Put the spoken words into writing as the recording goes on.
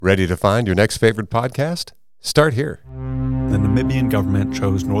Ready to find your next favorite podcast? Start here. The Namibian government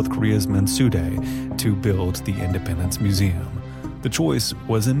chose North Korea's Mansudae to build the Independence Museum. The choice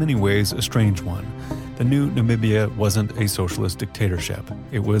was in many ways a strange one. The new Namibia wasn't a socialist dictatorship.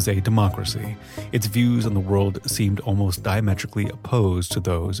 It was a democracy. Its views on the world seemed almost diametrically opposed to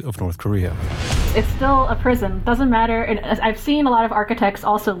those of North Korea. It's still a prison. Doesn't matter. And I've seen a lot of architects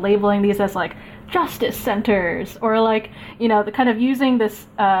also labeling these as like justice centers or like, you know, the kind of using this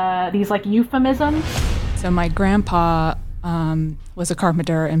these like euphemisms. So my grandpa was a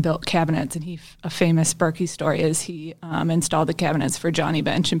carpenter and built cabinets, and a famous Berkey story is he installed the cabinets for Johnny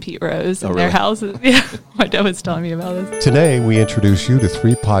Bench and Pete Rose in their houses. Yeah, my dad was telling me about this. Today, we introduce you to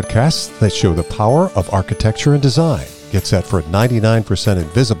 3 podcasts that show the power of architecture and design. Get set for 99%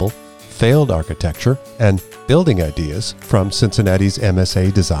 Invisible, Failed Architecture, and Building Ideas from Cincinnati's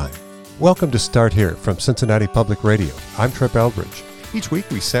MSA Design. Welcome to Start Here from Cincinnati Public Radio. I'm Trip Eldridge. Each week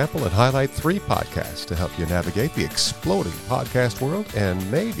we sample and highlight 3 podcasts to help you navigate the exploding podcast world and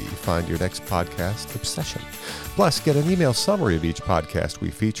maybe find your next podcast obsession. Plus, get an email summary of each podcast we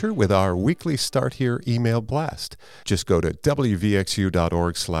feature with our weekly Start Here email blast. Just go to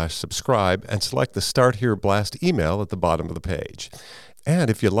wvxu.org/subscribe and select the Start Here blast email at the bottom of the page.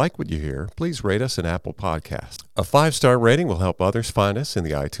 And if you like what you hear, please rate us an Apple Podcast. A 5-star rating will help others find us in the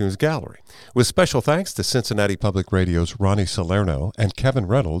iTunes gallery. With special thanks to Cincinnati Public Radio's Ronnie Salerno and Kevin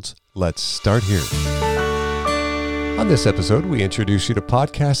Reynolds, let's start here. On this episode, we introduce you to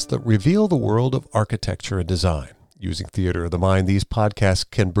podcasts that reveal the world of architecture and design. Using theater of the mind, these podcasts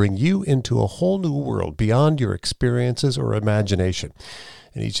can bring you into a whole new world beyond your experiences or imagination.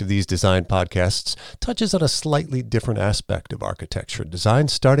 And each of these design podcasts touches on a slightly different aspect of architecture and design,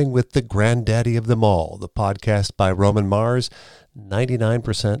 starting with the granddaddy of them all, the podcast by Roman Mars,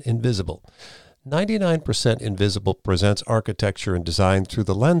 99% Invisible. 99% Invisible presents architecture and design through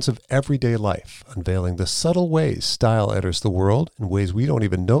the lens of everyday life, unveiling the subtle ways style enters the world in ways we don't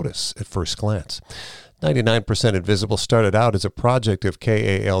even notice at first glance. 99% Invisible started out as a project of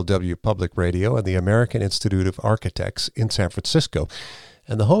KALW Public Radio and the American Institute of Architects in San Francisco,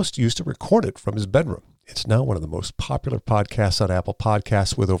 and the host used to record it from his bedroom. It's now one of the most popular podcasts on Apple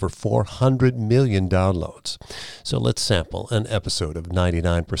Podcasts with over 400 million downloads. So let's sample an episode of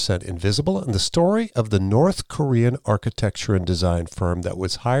 99% Invisible and the story of the North Korean architecture and design firm that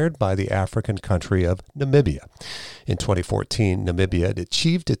was hired by the African country of Namibia. In 2014, Namibia had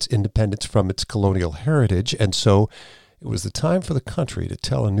achieved its independence from its colonial heritage, and so it was the time for the country to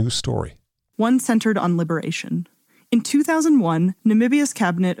tell a new story. One centered on liberation. In 2001, Namibia's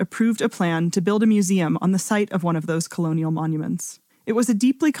cabinet approved a plan to build a museum on the site of one of those colonial monuments. It was a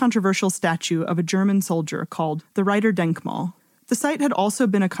deeply controversial statue of a German soldier called the Reiterdenkmal. The site had also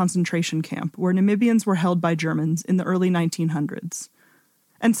been a concentration camp where Namibians were held by Germans in the early 1900s.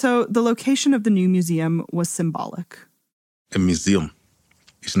 And so the location of the new museum was symbolic. A museum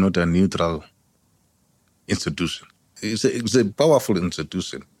is not a neutral institution. It's a powerful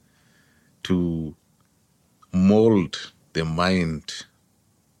institution to mold the mind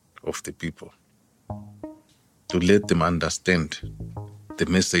of the people, to let them understand the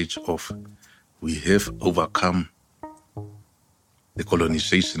message of we have overcome the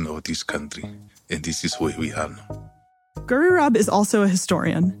colonization of this country, and this is where we are now. Guru Rob is also a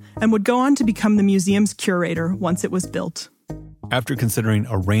historian and would go on to become the museum's curator once it was built. After considering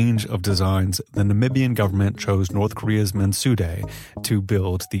a range of designs, the Namibian government chose North Korea's Mansudae to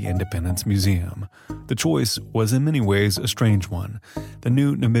build the Independence Museum. The choice was in many ways a strange one. The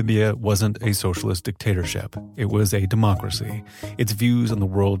new Namibia wasn't a socialist dictatorship. It was a democracy. Its views on the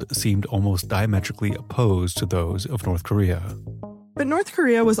world seemed almost diametrically opposed to those of North Korea. But North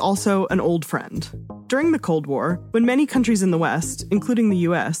Korea was also an old friend. During the Cold War, when many countries in the West, including the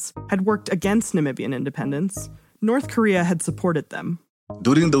US, had worked against Namibian independence, North Korea had supported them.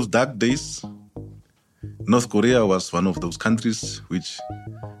 During those dark days, North Korea was one of those countries which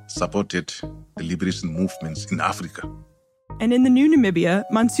supported the liberation movements in Africa. And in the new Namibia,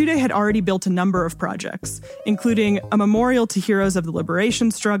 Mansudae had already built a number of projects, including a memorial to heroes of the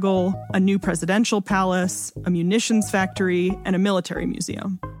liberation struggle, a new presidential palace, a munitions factory, and a military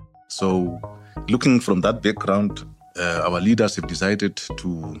museum. So, looking from that background, our leaders have decided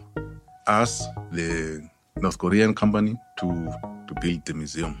to ask the North Korean company to build the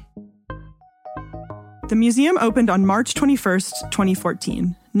museum. The museum opened on March 21st,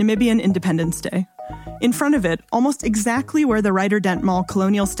 2014, Namibian Independence Day. In front of it, almost exactly where the Reiterdenkmal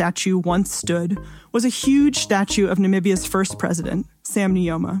colonial statue once stood, was a huge statue of Namibia's first president, Sam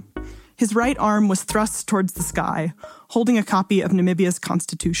Nujoma. His right arm was thrust towards the sky, holding a copy of Namibia's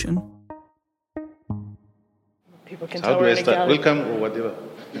constitution. People can How tell do we're I in a start? gallery. Welcome or whatever?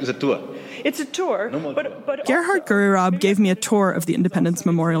 It's a tour. It's a tour. But Gerhard Gururab gave me a tour of the Independence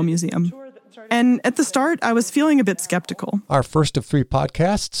Memorial Museum. And at the start, I was feeling a bit skeptical. Our first of 3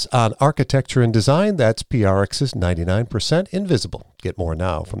 podcasts on architecture and design. That's PRX's 99% Invisible. Get more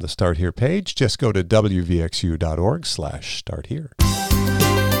now from the Start Here page. Just go to wvxu.org/starthere.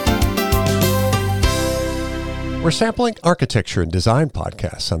 We're sampling architecture and design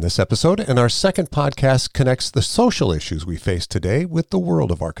podcasts on this episode, and our second podcast connects the social issues we face today with the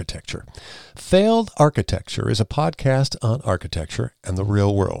world of architecture. Failed Architecture is a podcast on architecture and the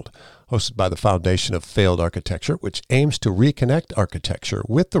real world, hosted by the Foundation of Failed Architecture, which aims to reconnect architecture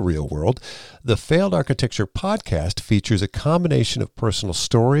with the real world. The Failed Architecture podcast features a combination of personal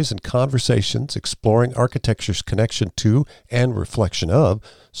stories and conversations exploring architecture's connection to and reflection of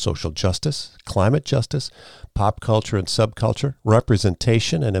social justice, climate justice, pop culture and subculture,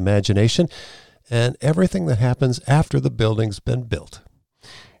 representation and imagination, and everything that happens after the building's been built.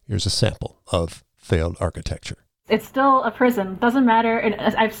 Here's a sample of Failed Architecture. It's still a prison. Doesn't matter. And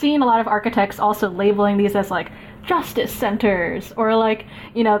I've seen a lot of architects also labeling these as like justice centers, or like,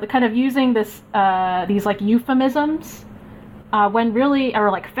 you know, the kind of using this these like euphemisms when really,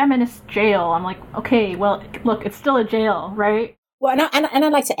 or like feminist jail. I'm like, okay, well, look, it's still a jail, right? Well, and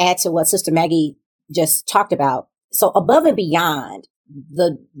I'd like to add to what Sister Maggie just talked about. So above and beyond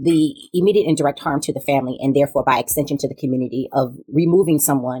the immediate and direct harm to the family, and therefore by extension to the community, of removing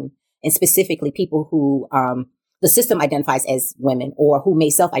someone, and specifically people who the system identifies as women or who may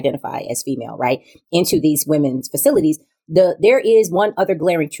self-identify as female, right, into these women's facilities, there is one other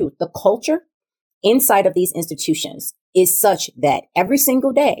glaring truth. The culture inside of these institutions is such that every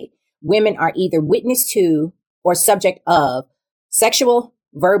single day, women are either witness to or subject of sexual,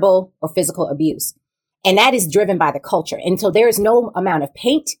 verbal, or physical abuse. And that is driven by the culture. And so there is no amount of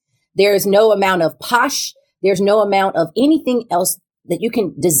paint, there is no amount of posh, there's no amount of anything else that you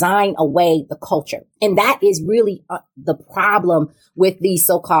can design away the culture. And that is really the problem with these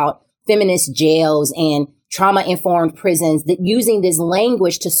so-called feminist jails and trauma-informed prisons, that using this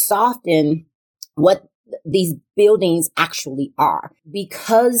language to soften what these buildings actually are.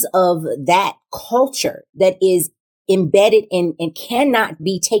 Because of that culture that is embedded in and cannot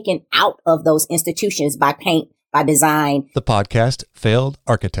be taken out of those institutions by paint, by design. The podcast Failed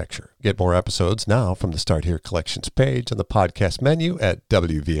Architecture. Get more episodes now from the Start Here Collections page on the podcast menu at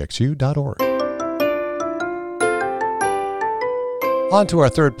wvxu.org. On to our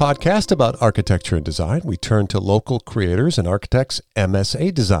third podcast about architecture and design. We turn to local creators and architects,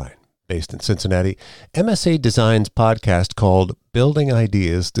 MSA Design. Based in Cincinnati, MSA Design's podcast called Building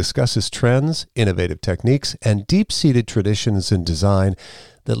Ideas discusses trends, innovative techniques, and deep-seated traditions in design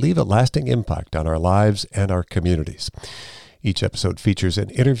that leave a lasting impact on our lives and our communities. Each episode features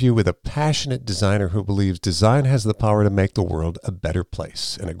an interview with a passionate designer who believes design has the power to make the world a better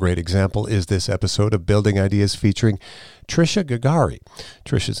place. And a great example is this episode of Building Ideas featuring Trisha Gagari.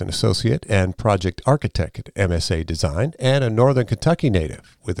 Trisha's an associate and project architect at MSA Design and a Northern Kentucky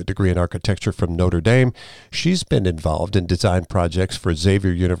native with a degree in architecture from Notre Dame. She's been involved in design projects for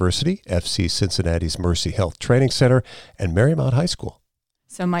Xavier University, FC Cincinnati's Mercy Health Training Center, and Marymount High School.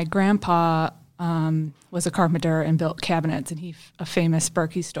 So my grandpa was a carpenter and built cabinets, and a famous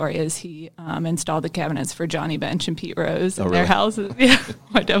Berkey story is he installed the cabinets for Johnny Bench and Pete Rose in their houses. Yeah,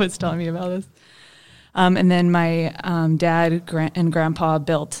 my dad was telling me about this. And then my dad and grandpa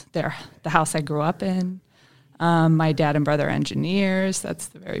built the house I grew up in. My dad and brother are engineers. That's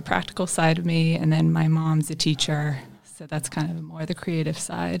the very practical side of me. And then my mom's a teacher, so that's kind of more the creative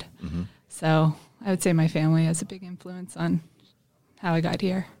side. Mm-hmm. So I would say my family has a big influence on how I got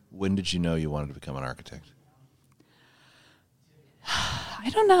here. When did you know you wanted to become an architect? I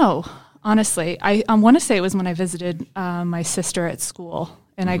don't know, honestly. I want to say it was when I visited my sister at school,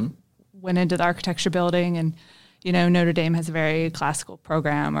 and I went into the architecture building, and, you know, Notre Dame has a very classical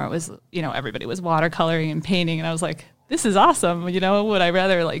program, or it was, you know, everybody was watercoloring and painting, and I was like, this is awesome. You know, would I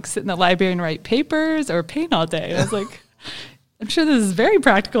rather like sit in the library and write papers or paint all day? And I was like, I'm sure this is very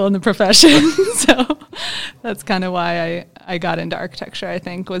practical in the profession. So that's kind of why I got into architecture, I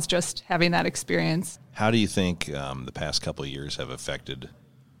think, was just having that experience. How do you think the past couple of years have affected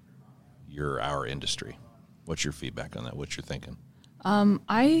our industry? What's your feedback on that? What's your thinking?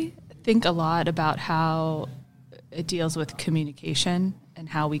 I think a lot about how it deals with communication and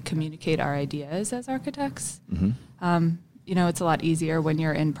how we communicate our ideas as architects. Mm-hmm. You know, it's a lot easier when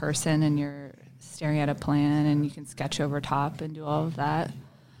you're in person and you're staring at a plan and you can sketch over top and do all of that.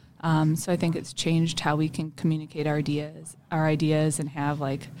 So I think it's changed how we can communicate our ideas and have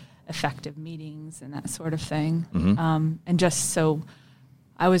like effective meetings and that sort of thing. Mm-hmm. And just so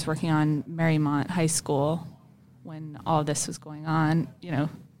I was working on Marymount High School, when all this was going on, the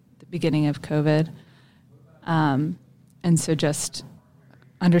beginning of COVID. And so just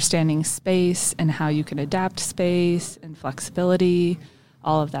understanding space and how you can adapt space and flexibility,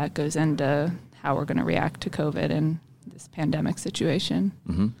 all of that goes into how we're going to react to COVID and this pandemic situation.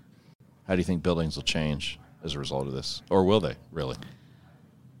 Mm-hmm. How do you think buildings will change as a result of this? Or will they, really?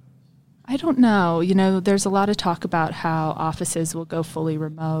 I don't know. There's a lot of talk about how offices will go fully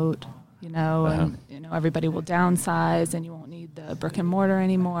remote, and everybody will downsize and you won't need the brick and mortar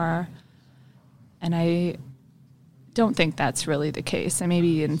anymore. And I don't think that's really the case. And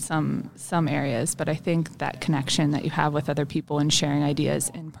maybe in some areas, but I think that connection that you have with other people and sharing ideas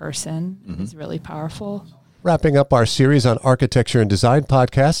in person is really powerful. Wrapping up our series on architecture and design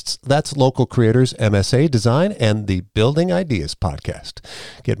podcasts, that's Local Creators MSA Design and the Building Ideas podcast.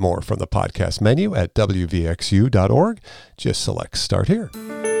 Get more from the podcast menu at wvxu.org. Just select Start Here.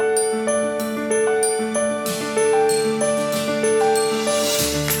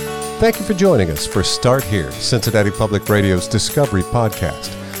 Thank you for joining us for Start Here, Cincinnati Public Radio's Discovery podcast.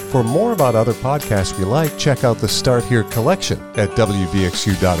 For more about other podcasts we like, check out the Start Here collection at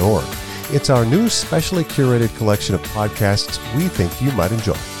wvxu.org. It's our new specially curated collection of podcasts we think you might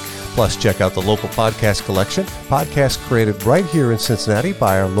enjoy. Plus, check out the Local Podcast Collection, podcasts created right here in Cincinnati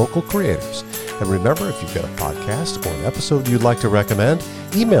by our local creators. And remember, if you've got a podcast or an episode you'd like to recommend,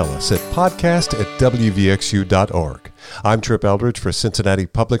 email us at podcast@wvxu.org. I'm Trip Eldridge for Cincinnati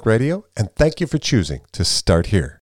Public Radio, and thank you for choosing to Start Here.